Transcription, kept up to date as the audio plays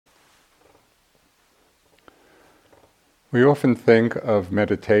We often think of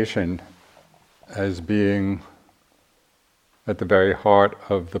meditation as being at the very heart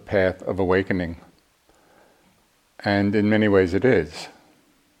of the path of awakening. And in many ways it is.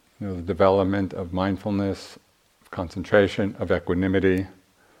 The development of mindfulness, of concentration, of equanimity,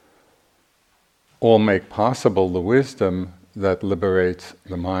 all make possible the wisdom that liberates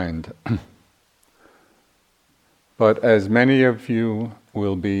the mind. But as many of you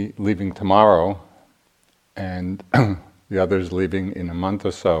will be leaving tomorrow, and the others leaving in a month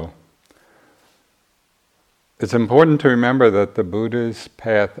or so, it's important to remember that the Buddha's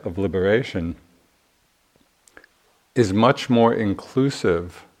path of liberation is much more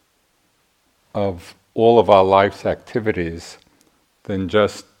inclusive of all of our life's activities than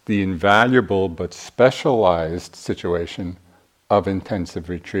just the invaluable but specialized situation of intensive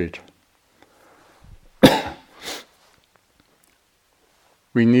retreat.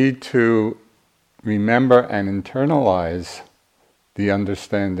 We need to remember and internalize the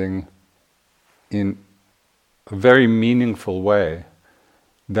understanding in a very meaningful way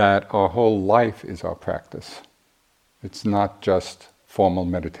that our whole life is our practice. It's not just formal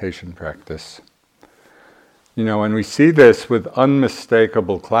meditation practice. And we see this with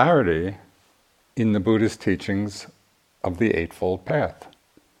unmistakable clarity in the Buddha's teachings of the Eightfold Path.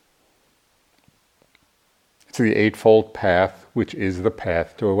 It's the Eightfold Path which is the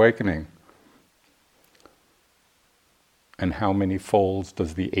path to awakening. And how many folds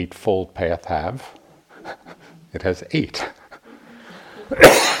does the Eightfold Path have? It has 8.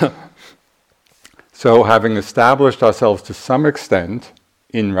 So having established ourselves to some extent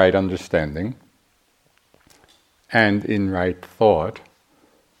in right understanding and in right thought,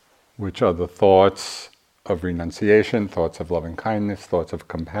 which are the thoughts of renunciation, thoughts of loving kindness, thoughts of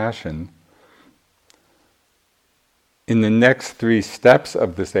compassion, in the next 3 steps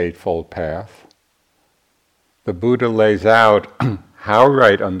of this Eightfold Path, the Buddha lays out how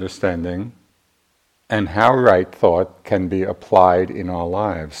right understanding and how right thought can be applied in our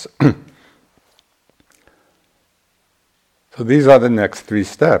lives. So these are the next 3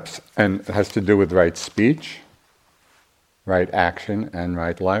 steps, and it has to do with right speech, right action, and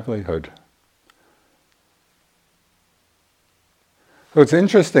right livelihood. So it's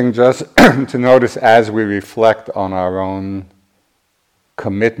interesting just to notice as we reflect on our own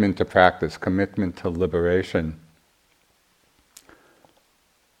commitment to practice, commitment to liberation.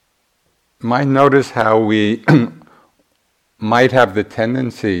 Might notice how we might have the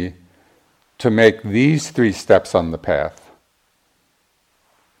tendency to make these 3 steps on the path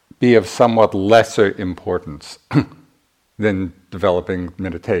be of somewhat lesser importance than developing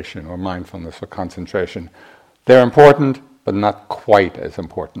meditation or mindfulness or concentration. They're important, but not quite as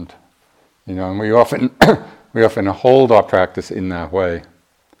important. And we often we often hold our practice in that way.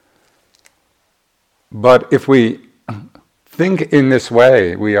 But if we think in this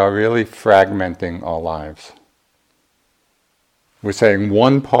way, we are really fragmenting our lives. We're saying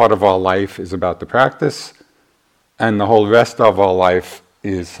one part of our life is about the practice, and the whole rest of our life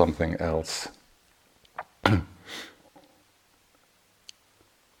is something else.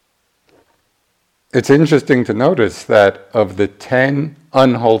 It's interesting to notice that of the 10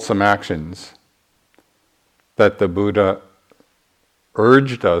 unwholesome actions that the Buddha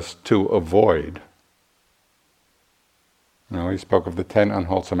urged us to avoid, he spoke of the 10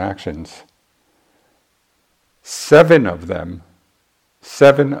 unwholesome actions. 7 of them,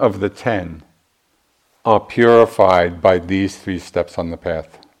 7 of the 10, are purified by these 3 steps on the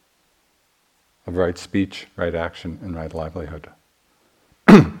path of right speech, right action, and right livelihood.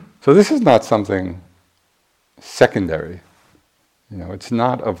 So this is not something secondary. It's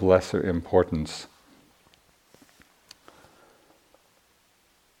not of lesser importance.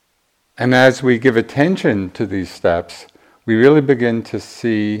 And as we give attention to these steps, we really begin to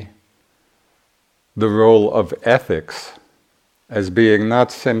see the role of ethics as being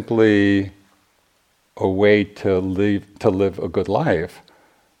not simply a way to live a good life,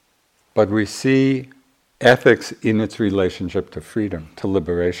 but we see ethics in its relationship to freedom, to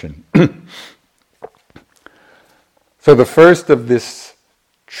liberation. So the first of this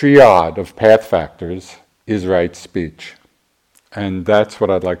triad of path factors is right speech. And that's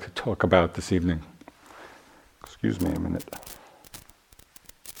what I'd like to talk about this evening. Excuse me a minute.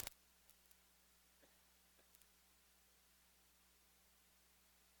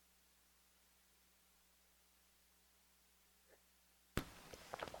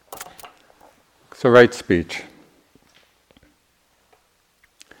 So right speech.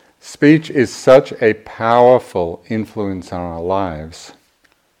 Speech is such a powerful influence on our lives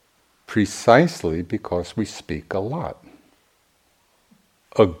precisely because we speak a lot.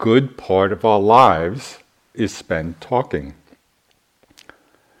 A good part of our lives is spent talking.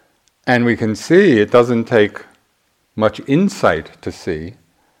 And we can see, it doesn't take much insight to see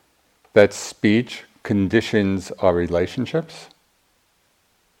that speech conditions our relationships.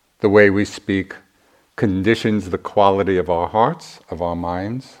 The way we speak conditions the quality of our hearts, of our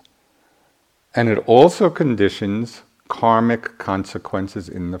minds. And it also conditions karmic consequences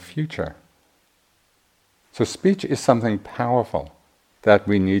in the future. So speech is something powerful that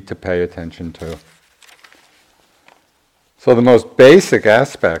we need to pay attention to. So the most basic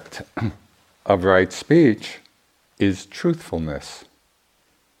aspect of right speech is truthfulness.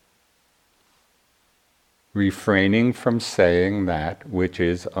 Refraining from saying that which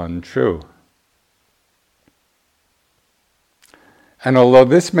is untrue. And although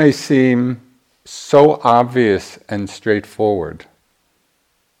this may seem so obvious and straightforward,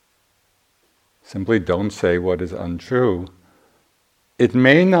 simply don't say what is untrue, it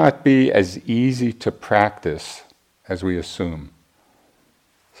may not be as easy to practice as we assume.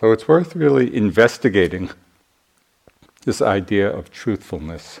 So it's worth really investigating this idea of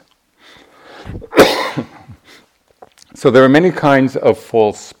truthfulness. So there are many kinds of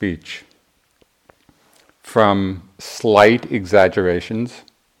false speech, from slight exaggerations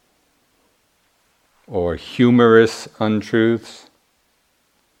or humorous untruths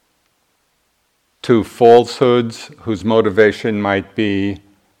to falsehoods whose motivation might be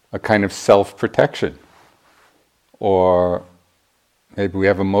a kind of self-protection, or maybe we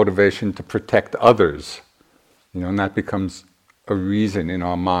have a motivation to protect others, and that becomes a reason in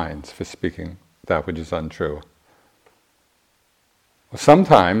our minds for speaking that which is untrue.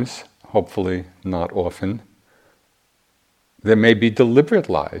 Sometimes, hopefully not often, there may be deliberate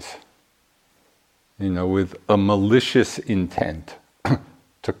lies, with a malicious intent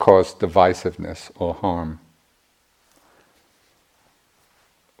to cause divisiveness or harm.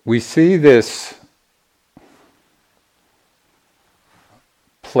 We see this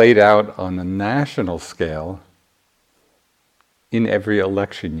played out on a national scale in every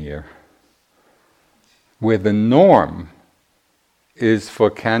election year, where the norm is for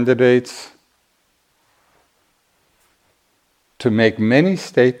candidates to make many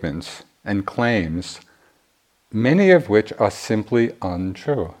statements and claims, many of which are simply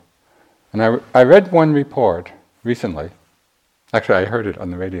untrue. And I read one report recently, actually I heard it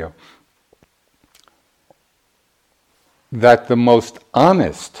on the radio, that the most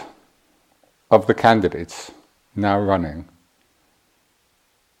honest of the candidates now running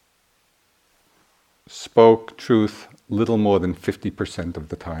spoke truth little more than 50% of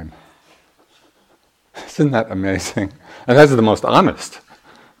the time. Isn't that amazing? And that's the most honest.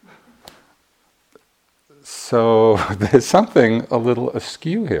 So there's something a little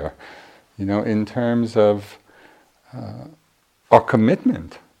askew here, in terms of our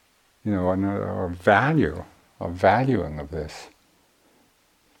commitment, and our value, our valuing of this.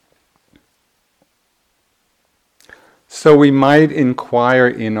 So we might inquire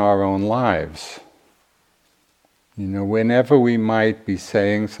in our own lives, whenever we might be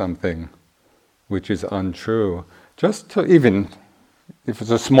saying something which is untrue, just to, even if it's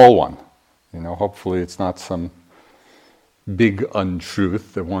a small one, hopefully it's not some big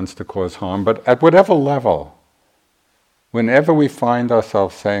untruth that wants to cause harm, but at whatever level, whenever we find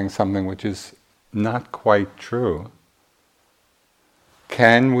ourselves saying something which is not quite true,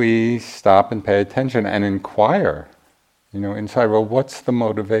 can we stop and pay attention and inquire, inside, well, what's the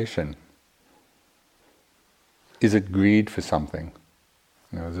motivation? Is it greed for something?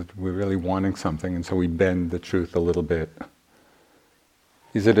 Is it we're really wanting something and so we bend the truth a little bit?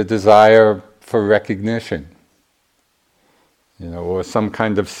 Is it a desire for recognition? Or some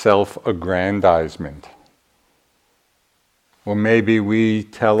kind of self-aggrandizement? Or maybe we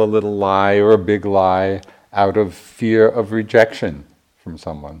tell a little lie or a big lie out of fear of rejection from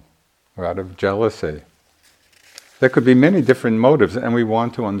someone, or out of jealousy. There could be many different motives, and we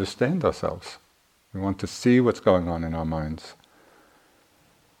want to understand ourselves. We want to see what's going on in our minds.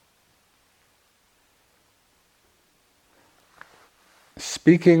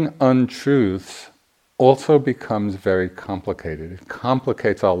 Speaking untruths also becomes very complicated. It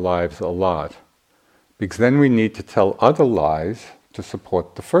complicates our lives a lot, because then we need to tell other lies to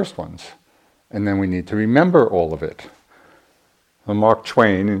support the first ones, and then we need to remember all of it. Well, Mark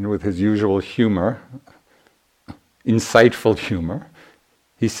Twain, with his usual humor, insightful humor,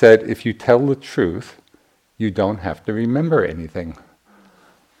 he said, if you tell the truth, you don't have to remember anything.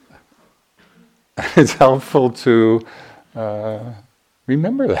 It's helpful to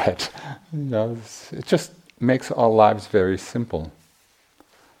remember that. It just makes our lives very simple.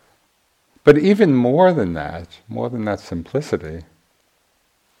 But even more than that simplicity,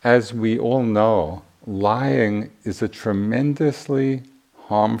 as we all know, lying is a tremendously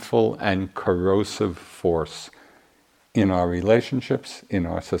harmful and corrosive force in our relationships, in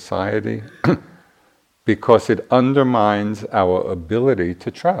our society, because it undermines our ability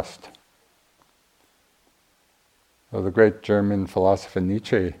to trust. So the great German philosopher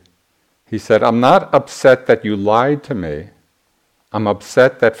Nietzsche, he said, "I'm not upset that you lied to me. I'm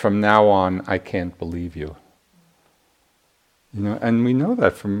upset that from now on I can't believe you." And we know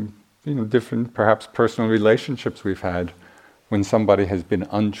that from different, perhaps personal relationships we've had when somebody has been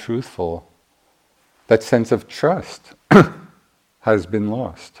untruthful. That sense of trust has been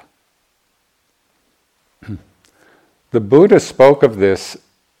lost. The Buddha spoke of this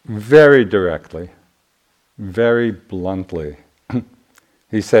very directly, very bluntly.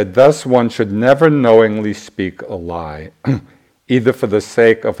 He said, "Thus one should never knowingly speak a lie, either for the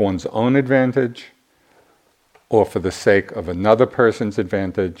sake of one's own advantage, or for the sake of another person's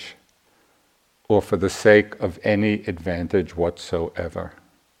advantage, or for the sake of any advantage whatsoever."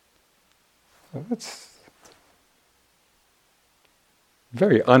 So that's a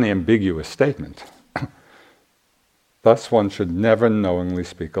very unambiguous statement. Thus one should never knowingly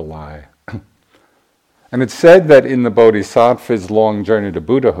speak a lie. And it's said that in the Bodhisattva's long journey to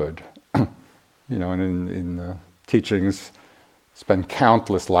Buddhahood, and in the teachings, spend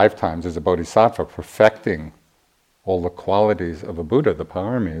countless lifetimes as a Bodhisattva perfecting all the qualities of a Buddha, the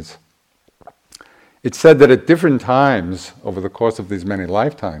paramis. It's said that at different times, over the course of these many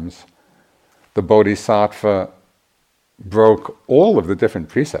lifetimes, the Bodhisattva broke all of the different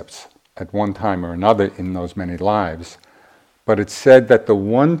precepts at one time or another in those many lives. But it's said that the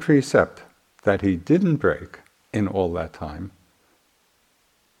one precept that he didn't break in all that time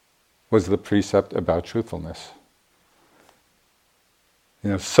was the precept about truthfulness.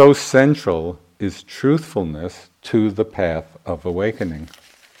 So central is truthfulness to the path of awakening.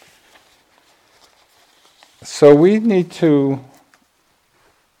 So we need to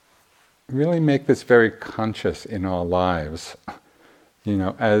really make this very conscious in our lives,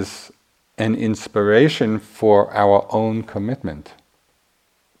 as an inspiration for our own commitment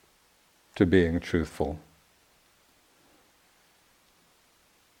to being truthful.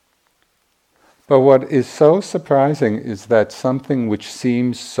 But what is so surprising is that something which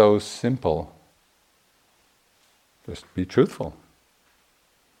seems so simple, just be truthful,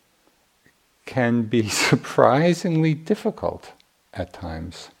 can be surprisingly difficult at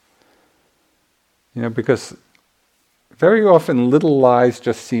times. Because very often little lies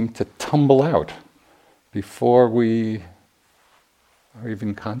just seem to tumble out before we are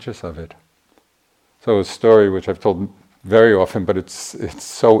even conscious of it. So a story which I've told very often, but it's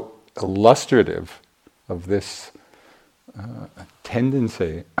so illustrative of this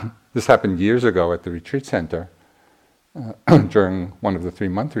tendency. This happened years ago at the retreat center during one of the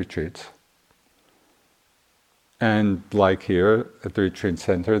 3-month retreats. And like here at the retreat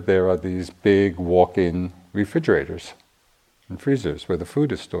center, there are these big walk-in refrigerators and freezers where the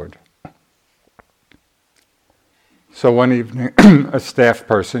food is stored. So one evening, a staff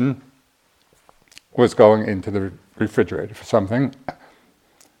person was going into the refrigerator for something,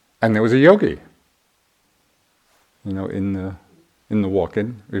 and there was a yogi, in the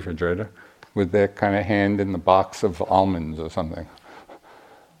walk-in refrigerator, with their kind of hand in the box of almonds or something.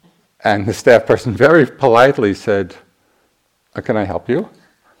 And the staff person very politely said, "Can I help you?"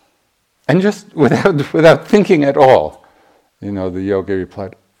 And just without thinking at all, the yogi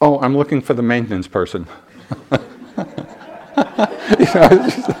replied, "Oh, I'm looking for the maintenance person."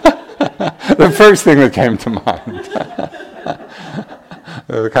 The first thing that came to mind.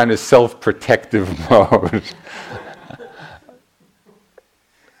 The kind of self-protective mode.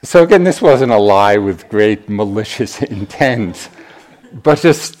 So again, this wasn't a lie with great malicious intent, but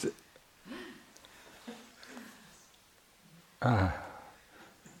just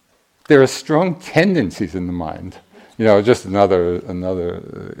there are strong tendencies in the mind. Just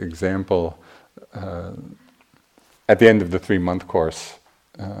another example. At the end of the 3-month course,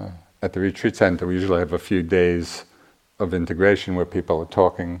 at the retreat center, we usually have a few days of integration where people are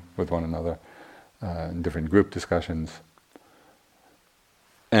talking with one another in different group discussions.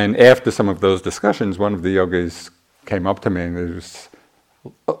 And after some of those discussions, one of the yogis came up to me, and it was,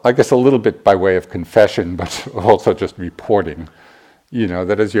 I guess, a little bit by way of confession, but also just reporting,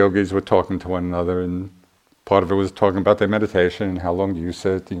 that as yogis were talking to one another, and part of it was talking about their meditation, and how long do you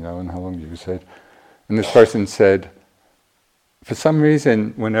sit, and how long do you sit. And this person said, for some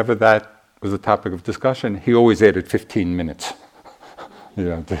reason, whenever that was a topic of discussion, he always added 15 minutes,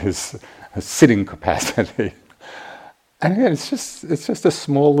 to his sitting capacity. And again, it's just a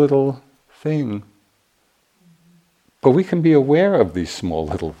small little thing. But we can be aware of these small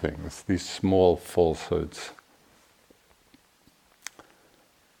little things, these small falsehoods.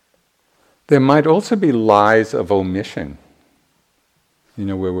 There might also be lies of omission,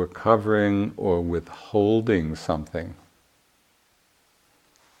 where we're covering or withholding something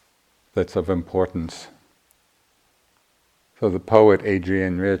that's of importance. So the poet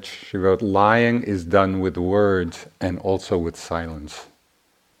Adrienne Rich, she wrote, "Lying is done with words and also with silence."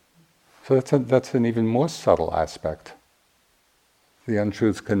 So that's an even more subtle aspect. The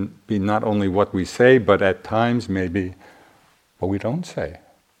untruths can be not only what we say, but at times maybe what we don't say.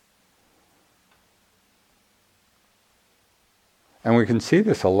 And we can see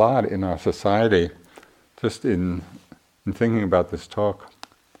this a lot in our society, just in thinking about this talk.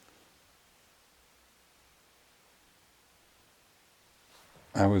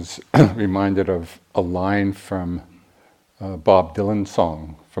 I was reminded of a line from Bob Dylan's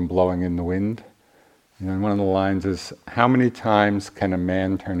song, from Blowing in the Wind. And one of the lines is, "How many times can a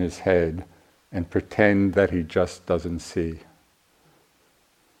man turn his head and pretend that he just doesn't see?"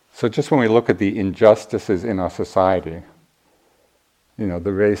 So just when we look at the injustices in our society,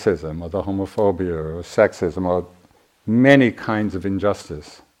 the racism or the homophobia or sexism or many kinds of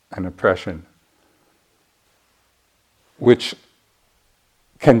injustice and oppression, which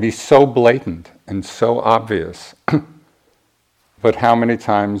can be so blatant and so obvious, but how many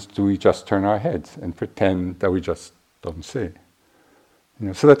times do we just turn our heads and pretend that we just don't see?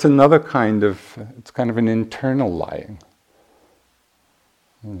 So that's another it's kind of an internal lying.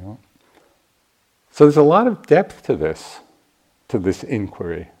 So there's a lot of depth to this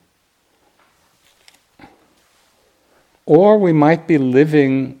inquiry. Or we might be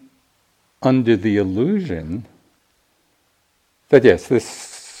living under the illusion that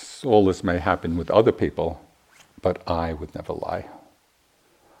yes, all this may happen with other people, but I would never lie.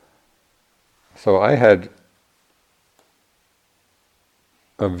 So I had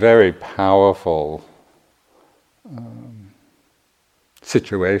a very powerful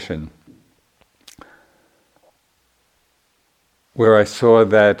situation where I saw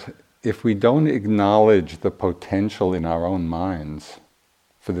that if we don't acknowledge the potential in our own minds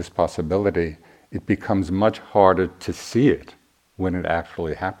for this possibility, it becomes much harder to see it when it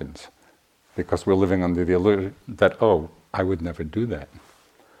actually happens, because we're living under the illusion that, I would never do that.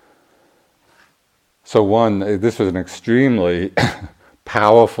 So this was an extremely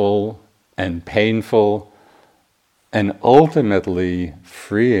powerful and painful and ultimately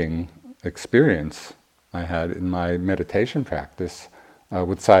freeing experience I had in my meditation practice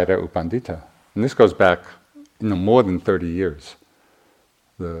with Sayadaw U Pandita. And this goes back more than 30 years,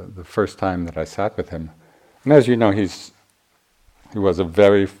 the first time that I sat with him. And as you know, he was a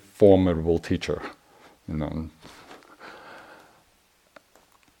very formidable teacher.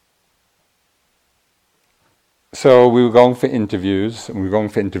 So we were going for interviews, and we were going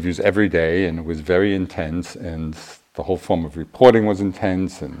for interviews every day, and it was very intense, and the whole form of reporting was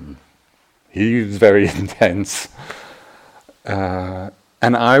intense, and he was very intense.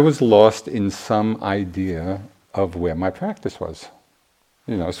 And I was lost in some idea of where my practice was.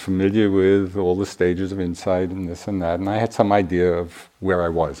 I was familiar with all the stages of insight and this and that, and I had some idea of where I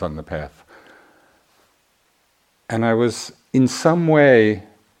was on the path. And I was, in some way,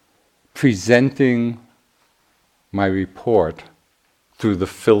 presenting my report through the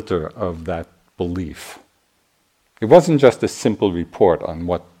filter of that belief. It wasn't just a simple report on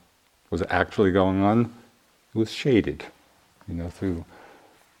what was actually going on. It was shaded, through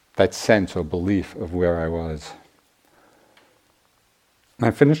that sense or belief of where I was. And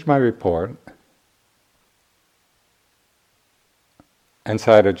I finished my report, and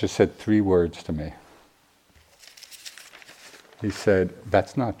Sayadaw just said 3 words to me. He said,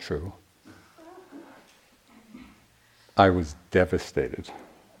 "That's not true." I was devastated.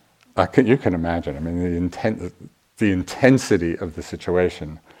 You can imagine, the intensity of the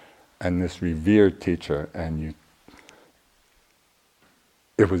situation, and this revered teacher,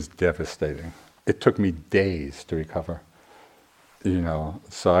 it was devastating. It took me days to recover.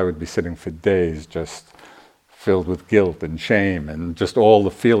 So I would be sitting for days just filled with guilt and shame and just all the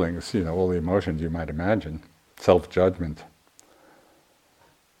feelings, all the emotions you might imagine, self-judgment.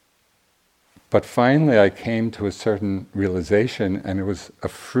 But finally I came to a certain realization, and it was a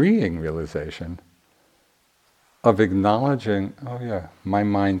freeing realization of acknowledging, my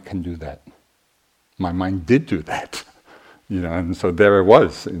mind can do that. My mind did do that. And so there it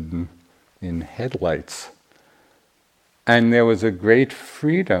was in headlights. And there was a great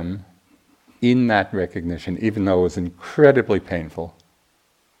freedom in that recognition, even though it was incredibly painful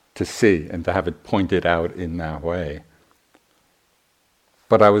to see and to have it pointed out in that way.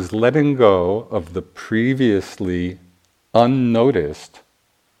 But I was letting go of the previously unnoticed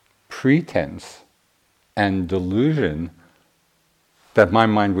pretense and delusion that my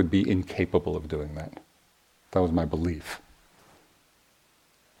mind would be incapable of doing that. That was my belief.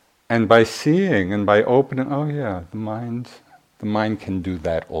 And by seeing and by opening, oh yeah, the mind can do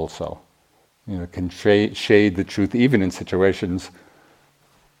that also. Can shade the truth even in situations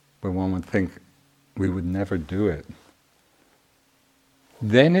where one would think we would never do it.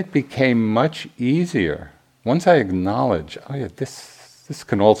 Then it became much easier. Once I acknowledge, oh yeah, this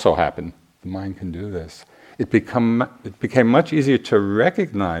can also happen. The mind can do this. It became much easier to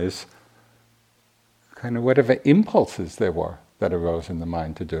recognize kind of whatever impulses there were that arose in the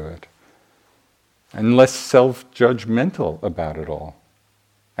mind to do it. And less self-judgmental about it all.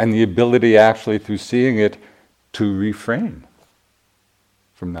 And the ability actually through seeing it to refrain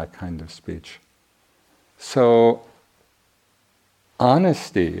from that kind of speech. So,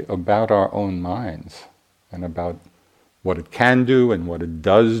 honesty about our own minds and about what it can do and what it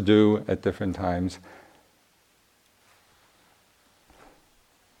does do at different times.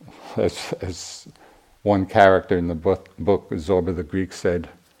 As one character in the book, Zorba the Greek said,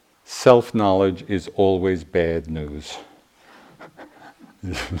 self-knowledge is always bad news.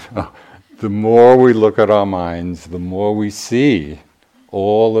 The more we look at our minds, the more we see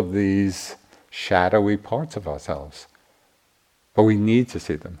all of these shadowy parts of ourselves. But we need to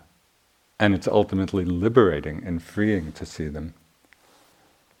see them. And it's ultimately liberating and freeing to see them.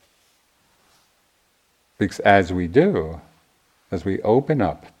 Because as we do, as we open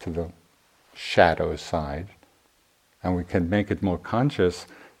up to the shadow side, and we can make it more conscious,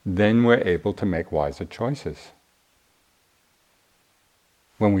 then we're able to make wiser choices.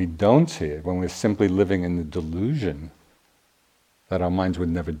 When we don't see it, when we're simply living in the delusion that our minds would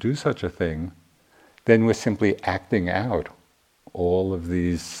never do such a thing, then we're simply acting out all of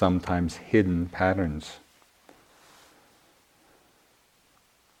these sometimes hidden patterns.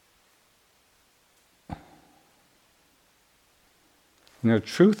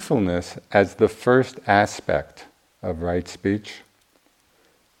 Truthfulness as the first aspect of right speech,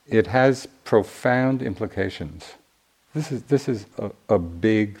 it has profound implications. This is a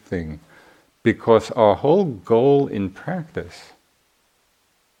big thing, because our whole goal in practice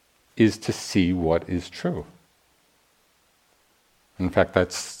is to see what is true. In fact,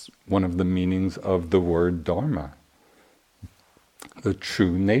 that's one of the meanings of the word dharma, the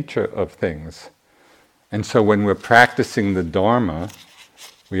true nature of things. And so when we're practicing the dharma,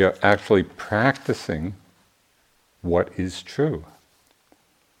 we are actually practicing what is true.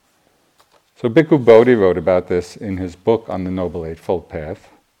 So Bhikkhu Bodhi wrote about this in his book on the Noble Eightfold Path.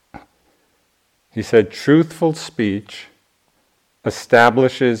 He said, truthful speech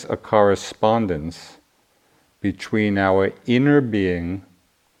establishes a correspondence between our inner being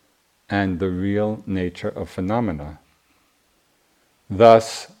and the real nature of phenomena.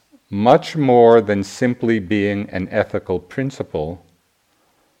 Thus, much more than simply being an ethical principle,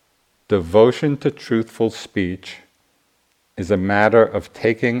 devotion to truthful speech is a matter of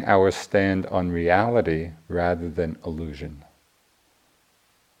taking our stand on reality rather than illusion.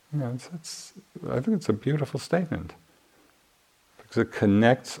 I think it's a beautiful statement, because it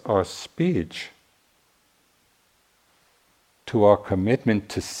connects our speech to our commitment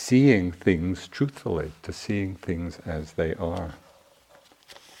to seeing things truthfully, to seeing things as they are.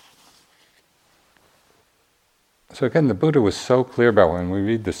 So again, the Buddha was so clear about when we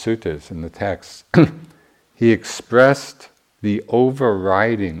read the suttas and the texts, he expressed the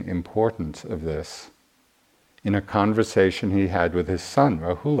overriding importance of this in a conversation he had with his son,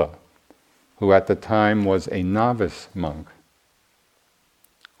 Rahula, who at the time was a novice monk.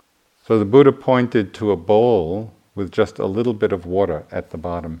 So the Buddha pointed to a bowl with just a little bit of water at the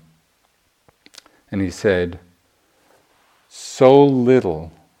bottom. And he said, so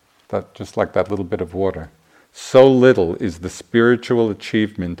little, just like that little bit of water, so little is the spiritual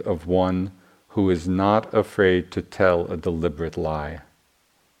achievement of one who is not afraid to tell a deliberate lie.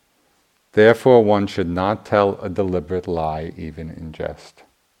 Therefore, one should not tell a deliberate lie even in jest.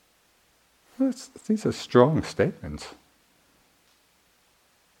 These are strong statements.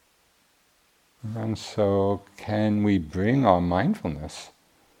 And so, can we bring our mindfulness,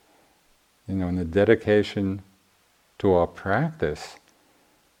 in the dedication to our practice,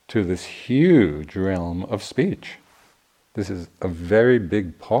 to this huge realm of speech? This is a very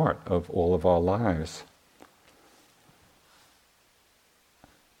big part of all of our lives.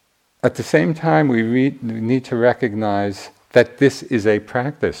 At the same time, we need to recognize that this is a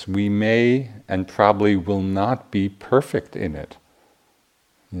practice. We may and probably will not be perfect in it.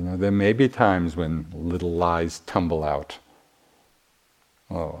 There may be times when little lies tumble out.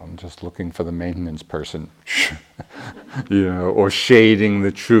 Oh, I'm just looking for the maintenance person, or shading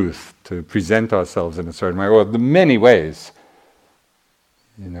the truth to present ourselves in a certain way, or the many ways.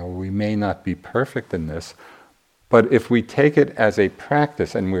 We may not be perfect in this, but if we take it as a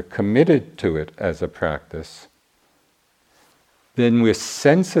practice and we're committed to it as a practice, then we're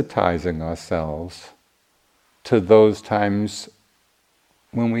sensitizing ourselves to those times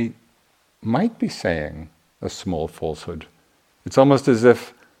when we might be saying a small falsehood. It's almost as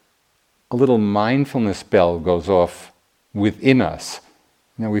if a little mindfulness bell goes off within us.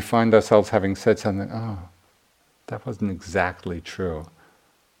 We find ourselves having said something, oh, that wasn't exactly true.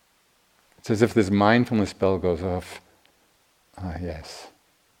 It's as if this mindfulness bell goes off, ah, yes,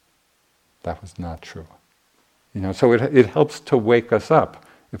 that was not true. So it helps to wake us up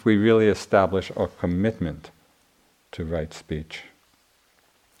if we really establish our commitment to right speech.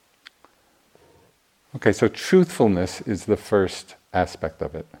 Okay, so truthfulness is the first aspect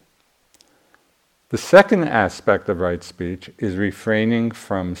of it. The second aspect of right speech is refraining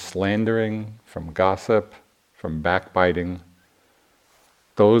from slandering, from gossip, from backbiting,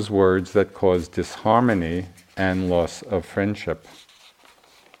 those words that cause disharmony and loss of friendship.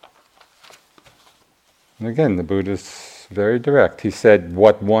 And again, the Buddha's very direct. He said,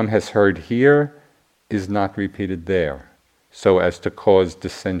 what one has heard here is not repeated there, so as to cause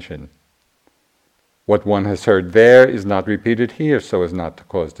dissension. What one has heard there is not repeated here, so as not to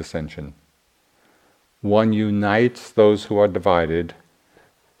cause dissension. One unites those who are divided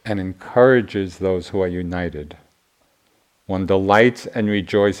and encourages those who are united. One delights and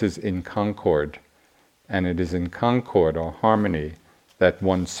rejoices in concord, and it is in concord or harmony that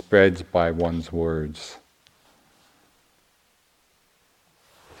one spreads by one's words.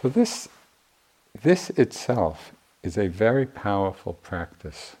 So this itself is a very powerful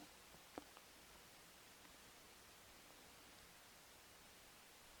practice.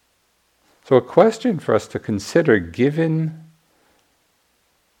 So a question for us to consider, given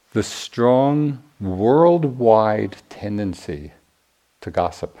the strong worldwide tendency to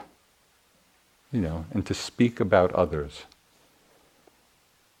gossip, and to speak about others.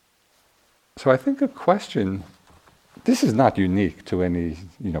 So I think a question, this is not unique to any,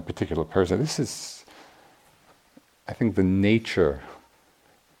 particular person. This is, I think, the nature,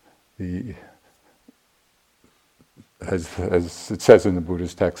 as it says in the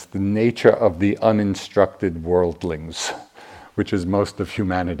Buddha's text, the nature of the uninstructed worldlings, which is most of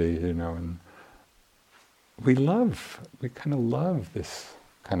humanity, and we kind of love this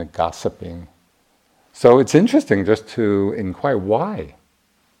kind of gossiping. So it's interesting just to inquire why.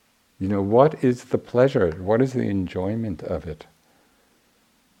 What is the pleasure? What is the enjoyment of it?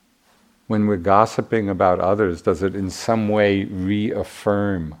 When we're gossiping about others, does it in some way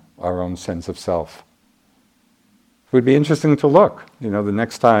reaffirm our own sense of self? It would be interesting to look, the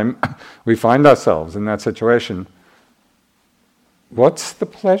next time we find ourselves in that situation. What's the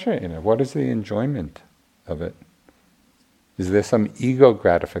pleasure in it? What is the enjoyment of it? Is there some ego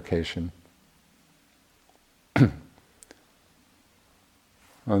gratification?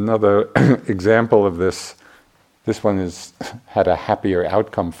 Another example of this one had a happier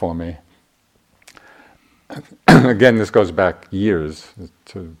outcome for me. Again, this goes back years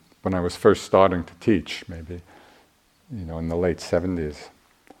to when I was first starting to teach, maybe, in the late 70s.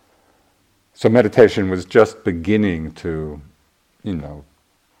 So meditation was just beginning to,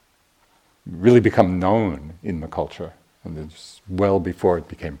 really become known in the culture, and it's well before it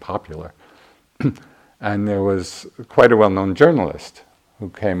became popular. And there was quite a well-known journalist who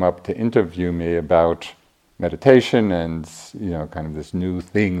came up to interview me about meditation and, kind of this new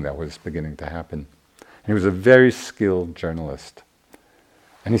thing that was beginning to happen. And he was a very skilled journalist.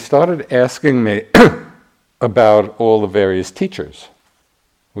 And he started asking me about all the various teachers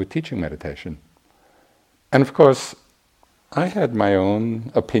who were teaching meditation. And of course, I had my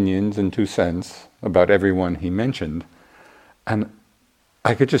own opinions and 2 cents about everyone he mentioned. And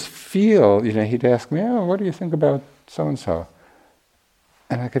I could just feel, he'd ask me, oh, what do you think about so-and-so?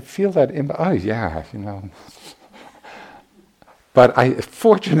 And I could feel that, oh yeah, But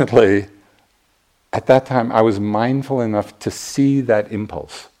fortunately, at that time, I was mindful enough to see that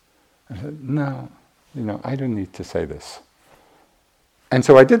impulse. I said, no, I don't need to say this. And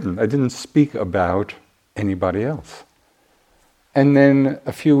so I didn't speak about anybody else. And then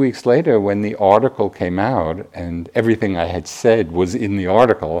a few weeks later, when the article came out and everything I had said was in the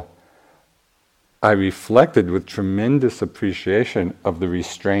article, I reflected with tremendous appreciation of the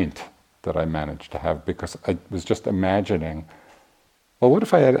restraint that I managed to have, because I was just imagining, well, what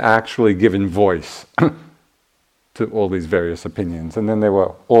if I had actually given voice to all these various opinions, and then they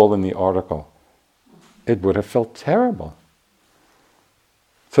were all in the article? It would have felt terrible.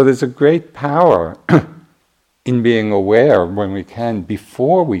 So there's a great power in being aware when we can,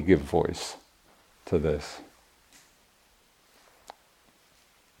 before we give voice to this.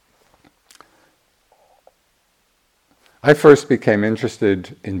 I first became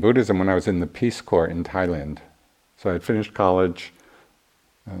interested in Buddhism when I was in the Peace Corps in Thailand. So I had finished college,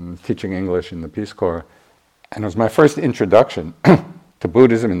 teaching English in the Peace Corps, and it was my first introduction to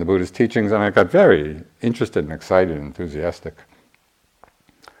Buddhism and the Buddhist teachings, and I got very interested and excited and enthusiastic.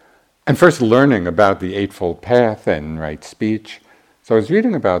 And first learning about the Eightfold Path and right speech. So I was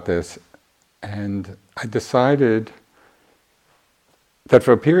reading about this, and I decided that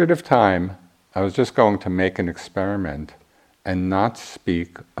for a period of time, I was just going to make an experiment and not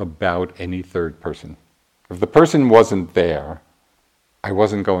speak about any third person. If the person wasn't there, I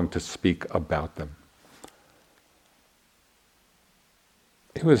wasn't going to speak about them.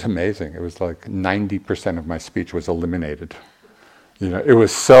 It was amazing. It was like 90% of my speech was eliminated. It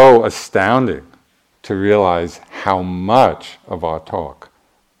was so astounding to realize how much of our talk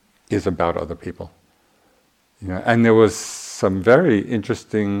is about other people. And there was some very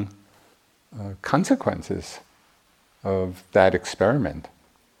interesting consequences of that experiment.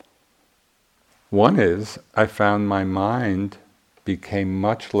 One is, I found my mind became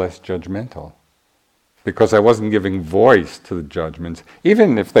much less judgmental because I wasn't giving voice to the judgments,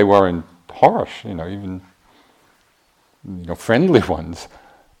 even if they weren't harsh, even friendly ones.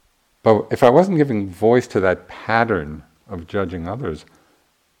 But if I wasn't giving voice to that pattern of judging others,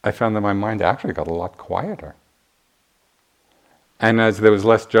 I found that my mind actually got a lot quieter. And as there was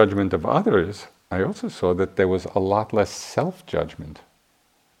less judgment of others, I also saw that there was a lot less self-judgment,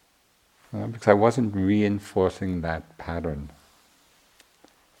 because I wasn't reinforcing that pattern.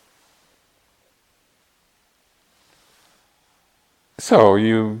 So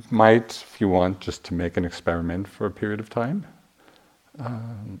you might, if you want, just to make an experiment for a period of time.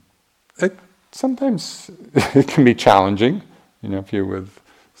 Sometimes it can be challenging, if you're with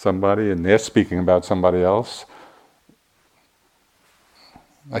somebody and they're speaking about somebody else.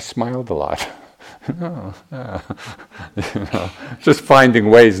 I smiled a lot. Just finding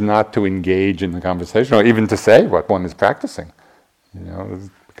ways not to engage in the conversation, or even to say what one is practicing.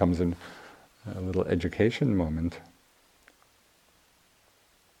 It becomes a little education moment.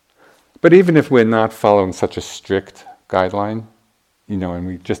 But even if we're not following such a strict guideline, and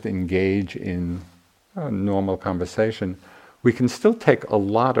we just engage in a normal conversation, we can still take a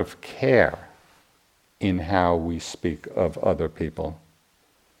lot of care in how we speak of other people.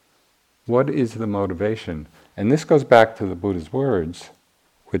 What is the motivation? And this goes back to the Buddha's words,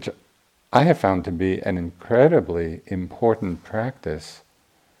 which I have found to be an incredibly important practice.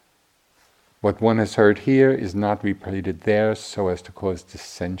 What one has heard here is not repeated there so as to cause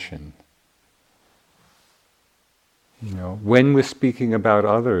dissension. When we're speaking about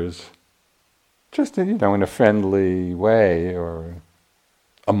others, just in a friendly way or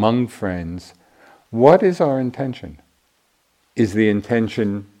among friends, what is our intention? Is the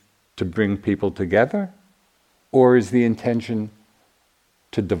intention to bring people together, or is the intention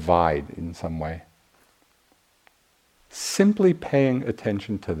to divide in some way? Simply paying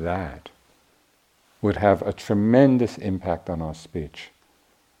attention to that would have a tremendous impact on our speech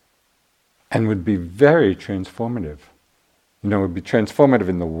and would be very transformative. It would be transformative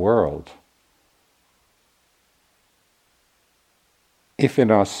in the world if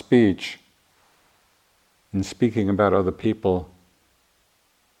in our speech, in speaking about other people,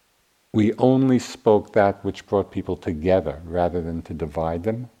 we only spoke that which brought people together rather than to divide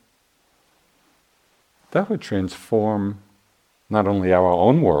them. That would transform not only our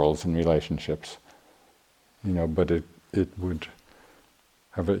own worlds and relationships, but it would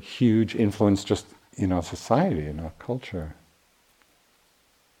have a huge influence just in our society, in our culture.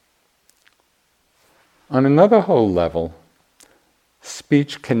 On another whole level,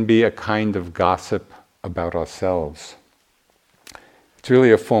 speech can be a kind of gossip about ourselves. It's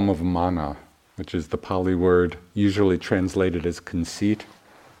really a form of mana, which is the Pali word usually translated as conceit.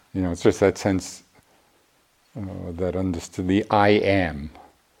 It's just that sense that understood the I am.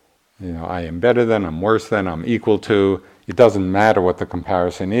 I am better than, I'm worse than, I'm equal to. It doesn't matter what the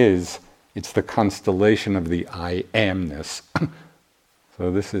comparison is. It's the constellation of the I amness.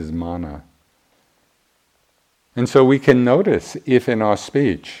 So this is mana. And so we can notice if in our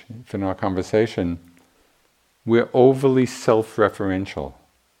speech, if in our conversation, we're overly self-referential.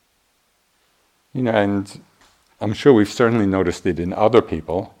 And I'm sure we've certainly noticed it in other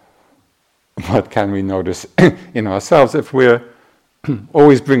people, but can we notice in ourselves if we're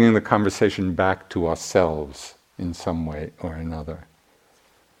always bringing the conversation back to ourselves in some way or another?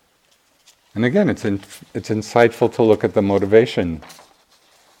 And again, it's insightful to look at the motivation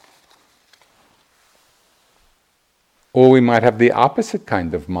Or we might have the opposite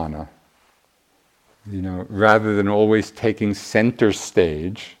kind of mana. Rather than always taking center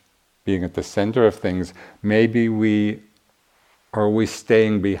stage, being at the center of things, maybe we are always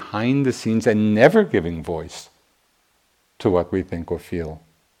staying behind the scenes and never giving voice to what we think or feel.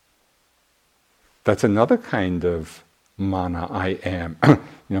 That's another kind of mana, I am.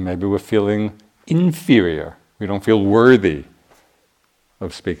 Maybe we're feeling inferior. We don't feel worthy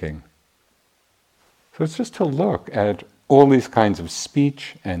of speaking. So it's just to look at all these kinds of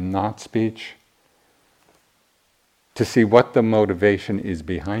speech and not speech to see what the motivation is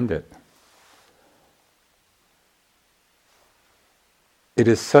behind it. It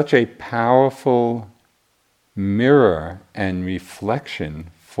is such a powerful mirror and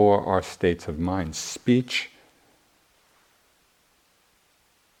reflection for our states of mind. Speech,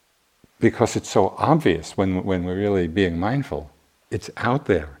 because it's so obvious when we're really being mindful, it's out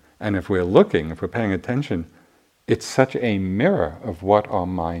there. And if we're looking, if we're paying attention, it's such a mirror of what our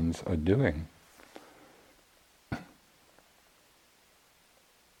minds are doing.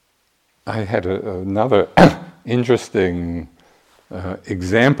 I had another interesting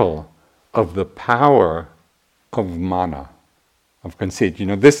example of the power of mana, of conceit.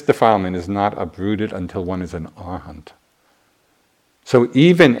 This defilement is not uprooted until one is an arhat. So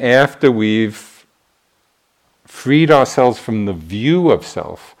even after we've freed ourselves from the view of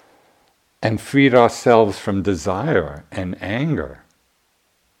self and freed ourselves from desire and anger,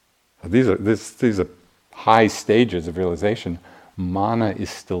 these are high stages of realization, mana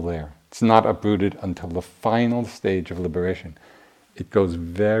is still there. It's not uprooted until the final stage of liberation. It goes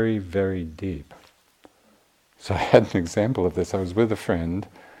very, very deep. So I had an example of this. I was with a friend,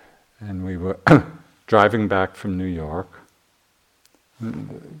 and we were driving back from New York.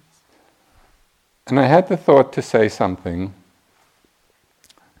 And I had the thought to say something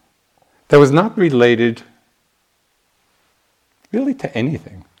that was not related really to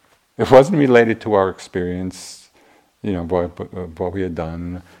anything. It wasn't related to our experience, what we had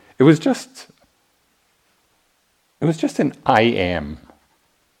done. It was just an I am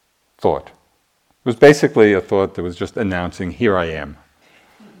thought. It was basically a thought that was just announcing, here I am.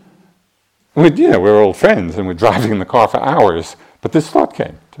 We're old friends and we're driving in the car for hours, but this thought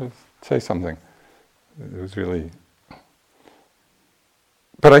came to say something. It was really...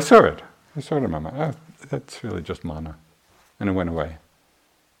 But I saw it. I saw it in my mind. Oh, that's really just mana. And it went away.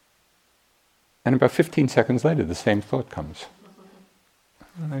 And about 15 seconds later, the same thought comes.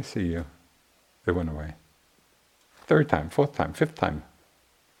 And I see you. It went away. Third time, fourth time, fifth time.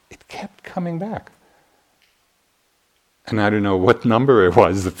 It kept coming back. And I don't know what number it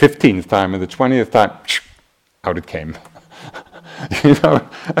was, the 15th time or the 20th time, out it came.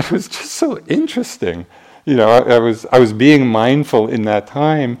 It was just so interesting. I was being mindful in that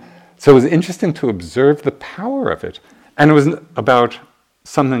time, so it was interesting to observe the power of it. And it was about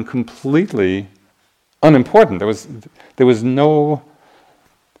something completely unimportant. There was no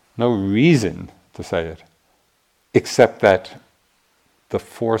reason to say it, except that the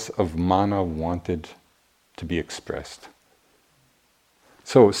force of mana wanted to be expressed.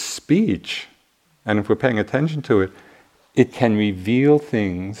 So speech, and if we're paying attention to it, it can reveal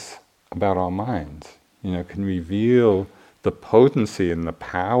things about our minds. It can reveal the potency and the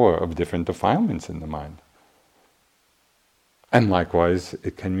power of different defilements in the mind. And likewise,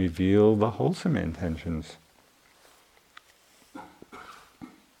 it can reveal the wholesome intentions.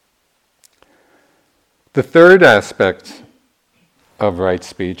 The third aspect of right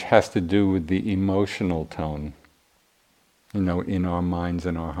speech has to do with the emotional tone, in our minds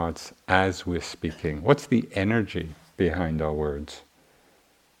and our hearts as we're speaking. What's the energy behind our words?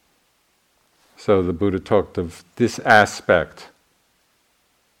 So the Buddha talked of this aspect,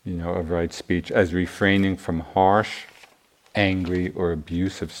 of right speech as refraining from harsh, angry, or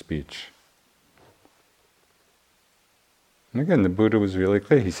abusive speech. And again, the Buddha was really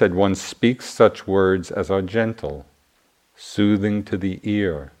clear. He said, one speaks such words as are gentle, soothing to the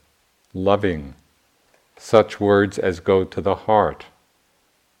ear, loving, such words as go to the heart,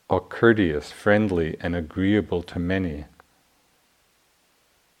 are courteous, friendly, and agreeable to many.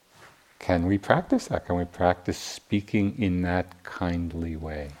 Can we practice that? Can we practice speaking in that kindly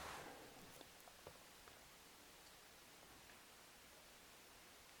way?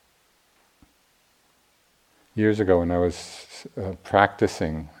 Years ago when I was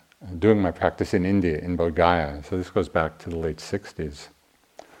doing my practice in India, in Bodh Gaya, so this goes back to the late 60s,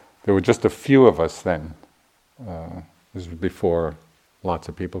 there were just a few of us then. This was before lots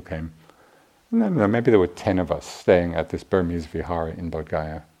of people came. And then maybe there were 10 of us staying at this Burmese vihara in Bodh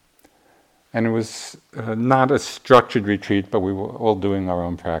Gaya. And it was not a structured retreat, but we were all doing our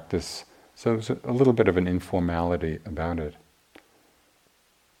own practice. So there's a little bit of an informality about it.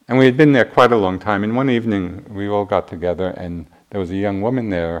 And we had been there quite a long time, and one evening we all got together, and there was a young woman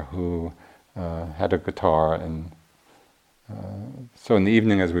there who had a guitar, and so in the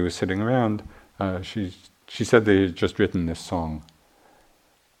evening as we were sitting around, she said they had just written this song.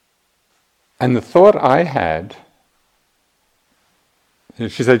 And the thought I had,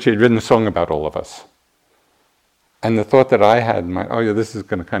 she said she had written a song about all of us. And the thought that I had, oh yeah, this is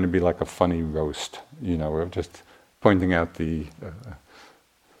going to kind of be like a funny roast. We're just pointing out the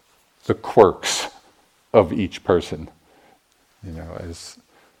quirks of each person, as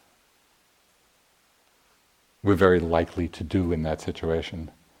we're very likely to do in that situation.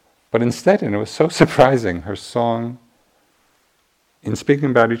 But instead, and it was so surprising, her song, in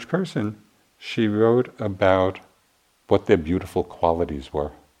speaking about each person, she wrote about what their beautiful qualities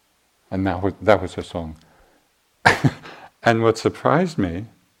were. And that was her song. And what surprised me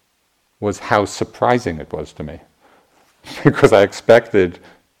was how surprising it was to me. Because I expected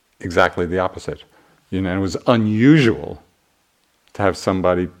exactly the opposite. It was unusual to have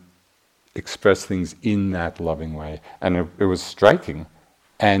somebody express things in that loving way. And it was striking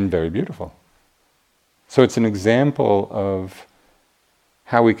and very beautiful. So it's an example of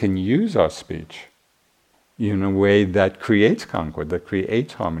how we can use our speech in a way that creates concord, that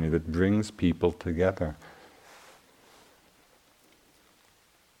creates harmony, that brings people together.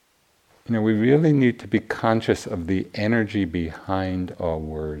 We really need to be conscious of the energy behind our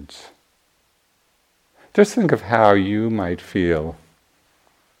words. Just think of how you might feel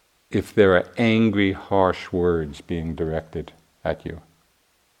if there are angry, harsh words being directed at you.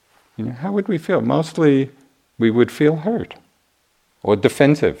 How would we feel? Mostly we would feel hurt, or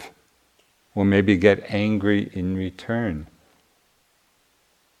defensive, or maybe get angry in return.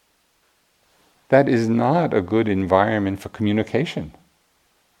 That is not a good environment for communication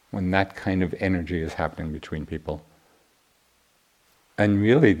when that kind of energy is happening between people. And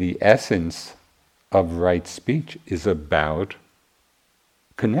really the essence of right speech is about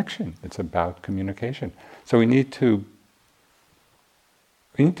connection. It's about communication. So we need to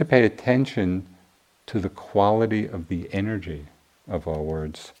pay attention to the quality of the energy of our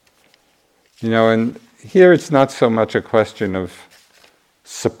words. And here it's not so much a question of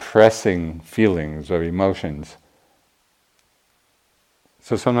suppressing feelings or emotions.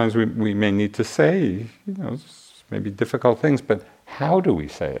 So sometimes we may need to say, maybe difficult things, but how do we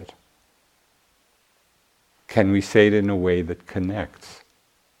say it? Can we say it in a way that connects,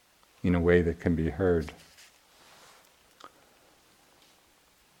 in a way that can be heard?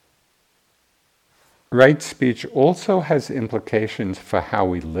 Right speech also has implications for how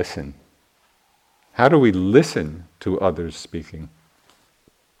we listen. How do we listen to others speaking?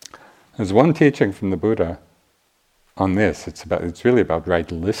 There's one teaching from the Buddha on this. It's really about right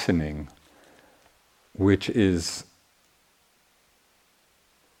listening, which is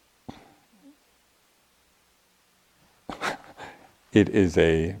it is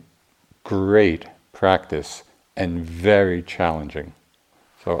a great practice and very challenging.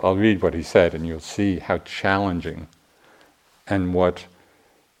 So I'll read what he said, and you'll see how challenging and what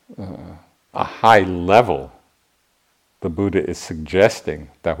a high level the Buddha is suggesting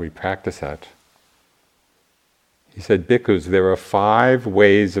that we practice at. He said, "Bhikkhus, there are 5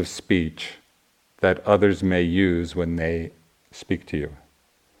 ways of speech that others may use when they speak to you.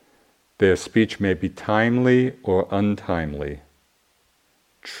 Their speech may be timely or untimely,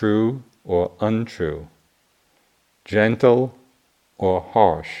 true or untrue, gentle or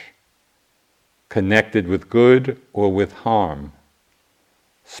harsh, connected with good or with harm,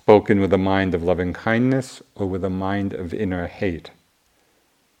 spoken with a mind of loving kindness or with a mind of inner hate.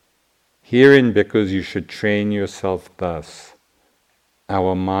 Herein, bhikkhus, you should train yourself thus.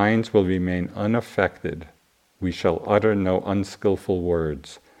 Our minds will remain unaffected. We shall utter no unskillful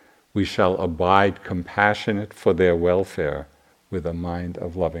words. We shall abide compassionate for their welfare with a mind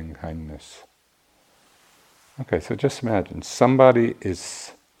of loving kindness." Okay, so just imagine somebody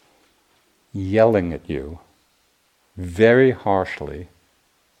is yelling at you very harshly,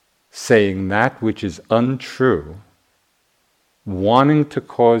 saying that which is untrue, wanting to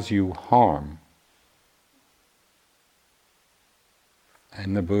cause you harm.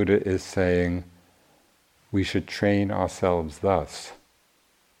 And the Buddha is saying we should train ourselves thus.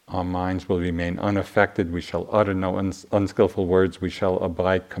 Our minds will remain unaffected. We shall utter no unskillful words. We shall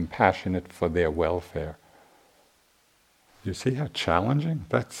abide compassionate for their welfare. You see how challenging?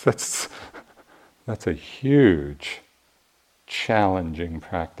 That's a huge, challenging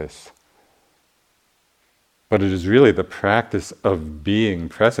practice. But it is really the practice of being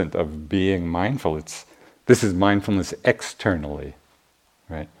present, of being mindful. This is mindfulness externally,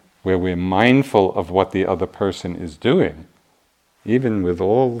 right? where we're mindful of what the other person is doing, even with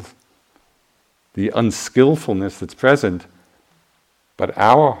all the unskillfulness that's present, but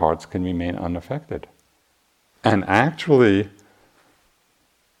our hearts can remain unaffected. And actually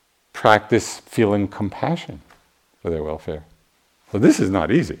practice feeling compassion for their welfare. So this is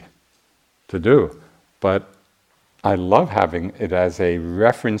not easy to do, but I love having it as a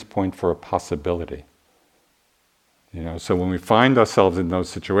reference point for a possibility. So when we find ourselves in those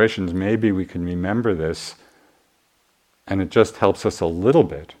situations, maybe we can remember this, and it just helps us a little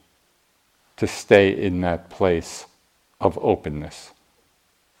bit to stay in that place of openness,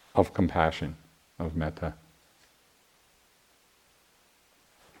 of compassion, of metta.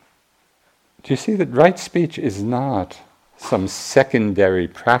 Do you see that right speech is not some secondary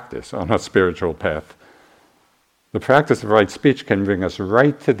practice on a spiritual path? The practice of right speech can bring us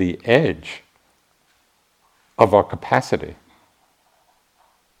right to the edge of our capacity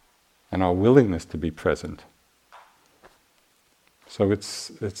and our willingness to be present. So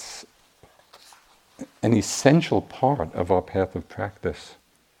it's an essential part of our path of practice.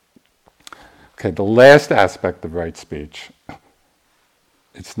 Okay, the last aspect of right speech,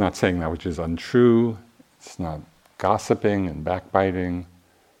 it's not saying that which is untrue, it's not gossiping and backbiting,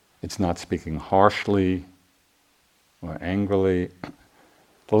 it's not speaking harshly or angrily.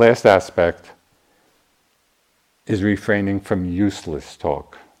 The last aspect is refraining from useless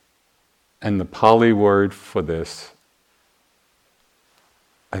talk. And the Pali word for this,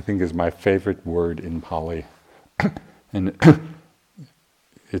 I think, is my favorite word in Pali. And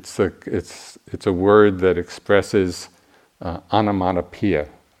it's a word that expresses onomatopoeia,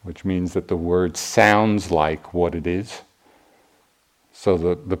 which means that the word sounds like what it is. So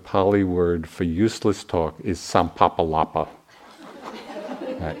the Pali word for useless talk is sampapalapa.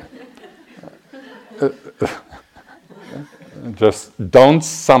 Right. Just don't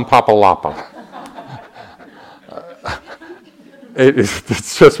sampapalapa.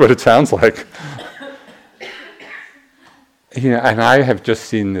 It's just what it sounds like. And I have just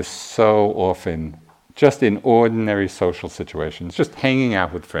seen this so often, just in ordinary social situations, just hanging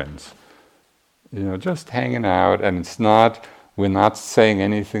out with friends. Just hanging out, and we're not saying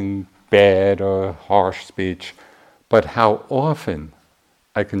anything bad or harsh speech, but how often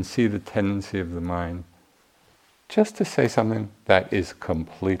I can see the tendency of the mind just to say something that is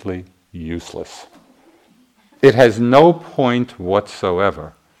completely useless. It has no point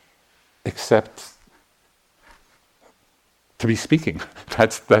whatsoever, except to be speaking.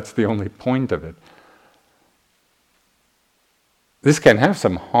 That's the only point of it. This can have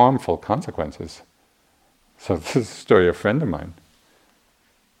some harmful consequences. So this is a story of a friend of mine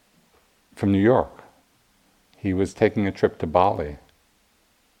from New York. He was taking a trip to Bali.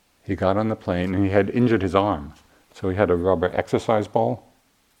 He got on the plane and he had injured his arm. So he had a rubber exercise ball,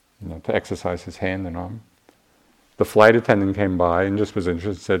 to exercise his hand and arm. The flight attendant came by and just was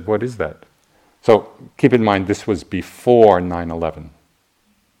interested and said, "What is that?" So keep in mind, this was before 9/11.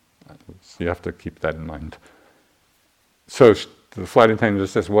 So you have to keep that in mind. So the flight attendant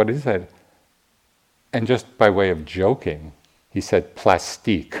just says, "What is that?" And just by way of joking, he said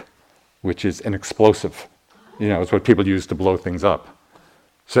plastique, which is an explosive. It's what people use to blow things up.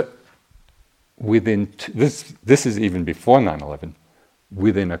 So within, this is even before 9/11,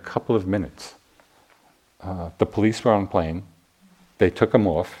 within a couple of minutes, the police were on plane, they took him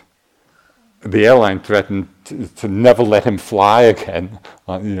off, the airline threatened to never let him fly again.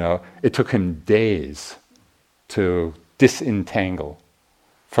 It took him days to disentangle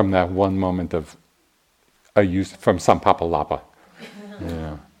from that one moment of from Sampapalapa.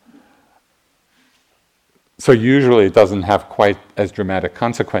 So usually it doesn't have quite as dramatic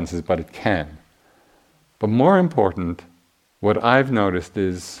consequences, but it can. But more important, what I've noticed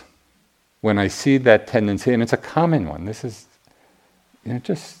is when I see that tendency, and it's a common one, this is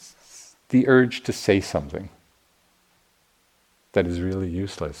just the urge to say something that is really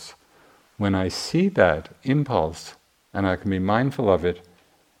useless. When I see that impulse, and I can be mindful of it,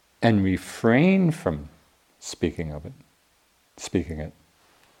 and refrain from speaking it,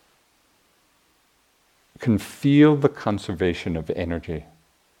 can feel the conservation of energy.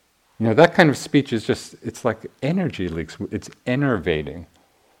 That kind of speech is it's like energy leaks, it's enervating.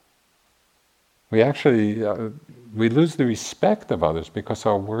 We actually, we lose the respect of others because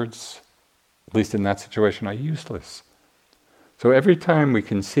our words, at least in that situation, are useless. So every time we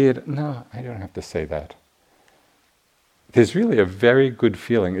can see it, no, I don't have to say that. There's really a very good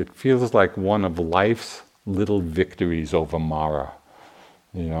feeling. It feels like one of life's little victories over Mara.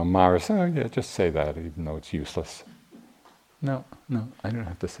 Mara says, "Oh yeah, just say that, even though it's useless." No, I don't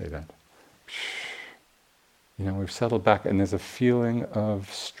have to say that. We've settled back, and there's a feeling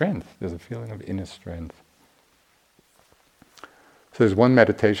of strength. There's a feeling of inner strength. So there's one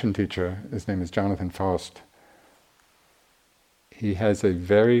meditation teacher, his name is Jonathan Faust. He has a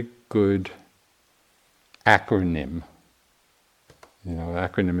very good acronym.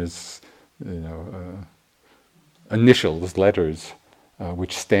 Acronym is, initials, letters,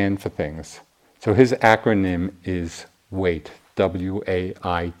 which stand for things. So his acronym is WAIT,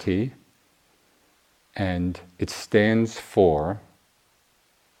 W-A-I-T, and it stands for,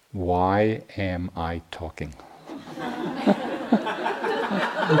 why am I talking?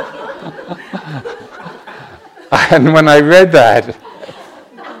 And when I read that,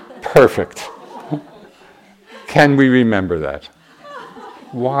 perfect. Can we remember that?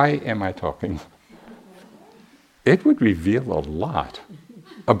 Why am I talking? It would reveal a lot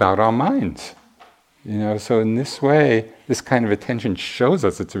about our minds. So in this way, this kind of attention shows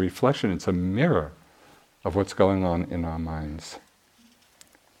us it's a reflection, it's a mirror of what's going on in our minds.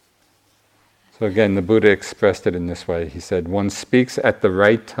 So again, the Buddha expressed it in this way. He said, one speaks at the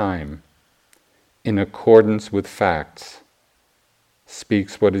right time, in accordance with facts,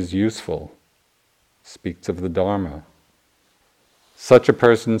 speaks what is useful, speaks of the Dharma. Such a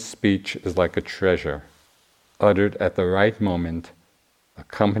person's speech is like a treasure, uttered at the right moment,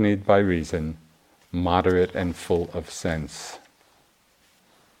 accompanied by reason, moderate and full of sense.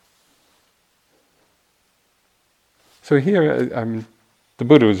 So here, the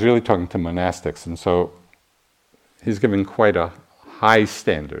Buddha was really talking to monastics, and so he's giving quite a high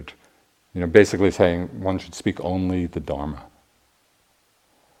standard, basically saying one should speak only the Dharma.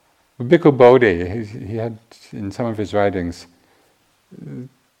 But Bhikkhu Bodhi, he had, in some of his writings,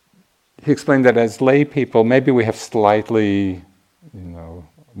 he explained that as lay people, maybe we have slightly,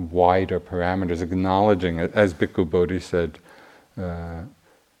 wider parameters, acknowledging, as Bhikkhu Bodhi said,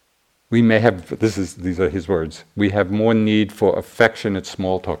 we may have, these are his words, we have more need for affectionate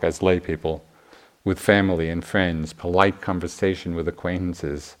small talk as lay people, with family and friends, polite conversation with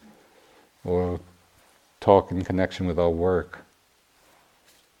acquaintances, or talk in connection with our work.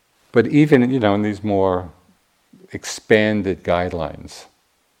 But even, in these more expanded guidelines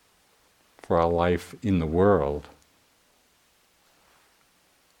for our life in the world,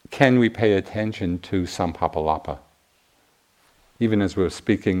 can we pay attention to sampapalapa? Even as we're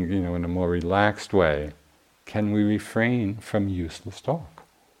speaking, in a more relaxed way, can we refrain from useless talk?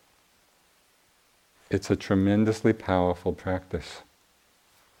 It's a tremendously powerful practice.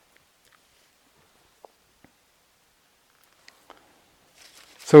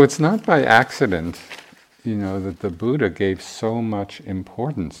 So it's not by accident, that the Buddha gave so much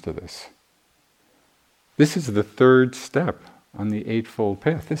importance to this. This is the third step on the Eightfold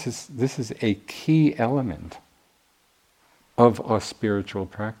Path. This is a key element of our spiritual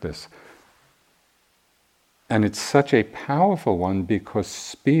practice. And it's such a powerful one because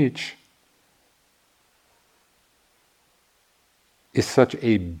speech is such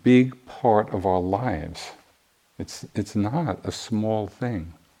a big part of our lives. It's not a small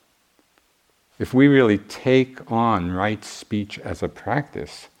thing. If we really take on right speech as a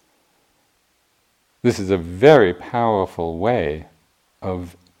practice, this is a very powerful way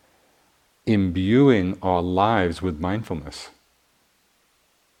of imbuing our lives with mindfulness.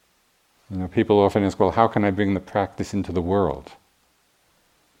 People often ask, well, how can I bring the practice into the world?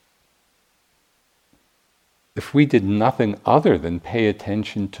 If we did nothing other than pay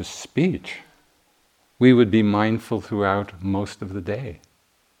attention to speech, we would be mindful throughout most of the day.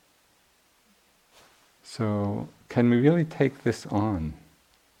 So, can we really take this on?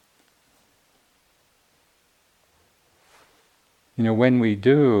 When we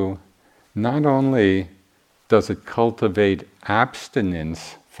do, not only does it cultivate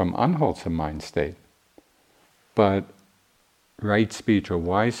abstinence from unwholesome mind state, but right speech or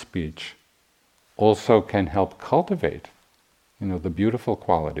wise speech also can help cultivate, the beautiful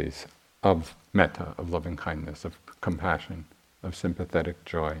qualities of metta, of loving kindness, of compassion, of sympathetic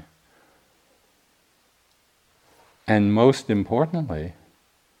joy. And most importantly,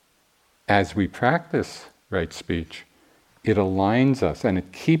 as we practice right speech, it aligns us and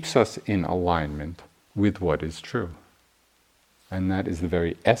it keeps us in alignment with what is true. And that is the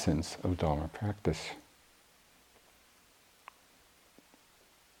very essence of Dharma practice.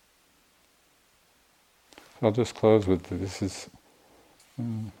 So I'll just close with this is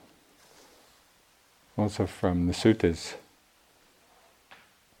also from the suttas.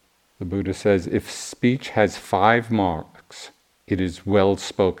 The Buddha says, if speech has 5 marks, it is well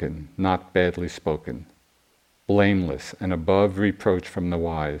spoken, not badly spoken, blameless and above reproach from the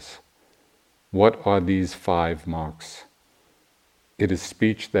wise. What are these 5 marks? It is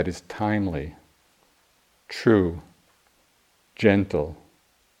speech that is timely, true, gentle,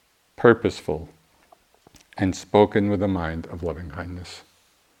 purposeful, and spoken with a mind of loving kindness.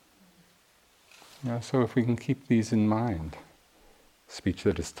 So if we can keep these in mind, speech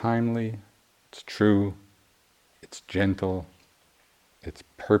that is timely, it's true, it's gentle, it's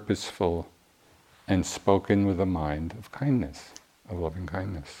purposeful, and spoken with a mind of kindness, of loving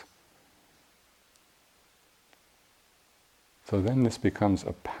kindness. So then this becomes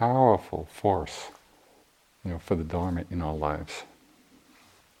a powerful force, for the Dharma in our lives.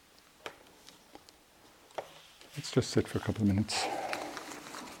 Let's just sit for a couple of minutes.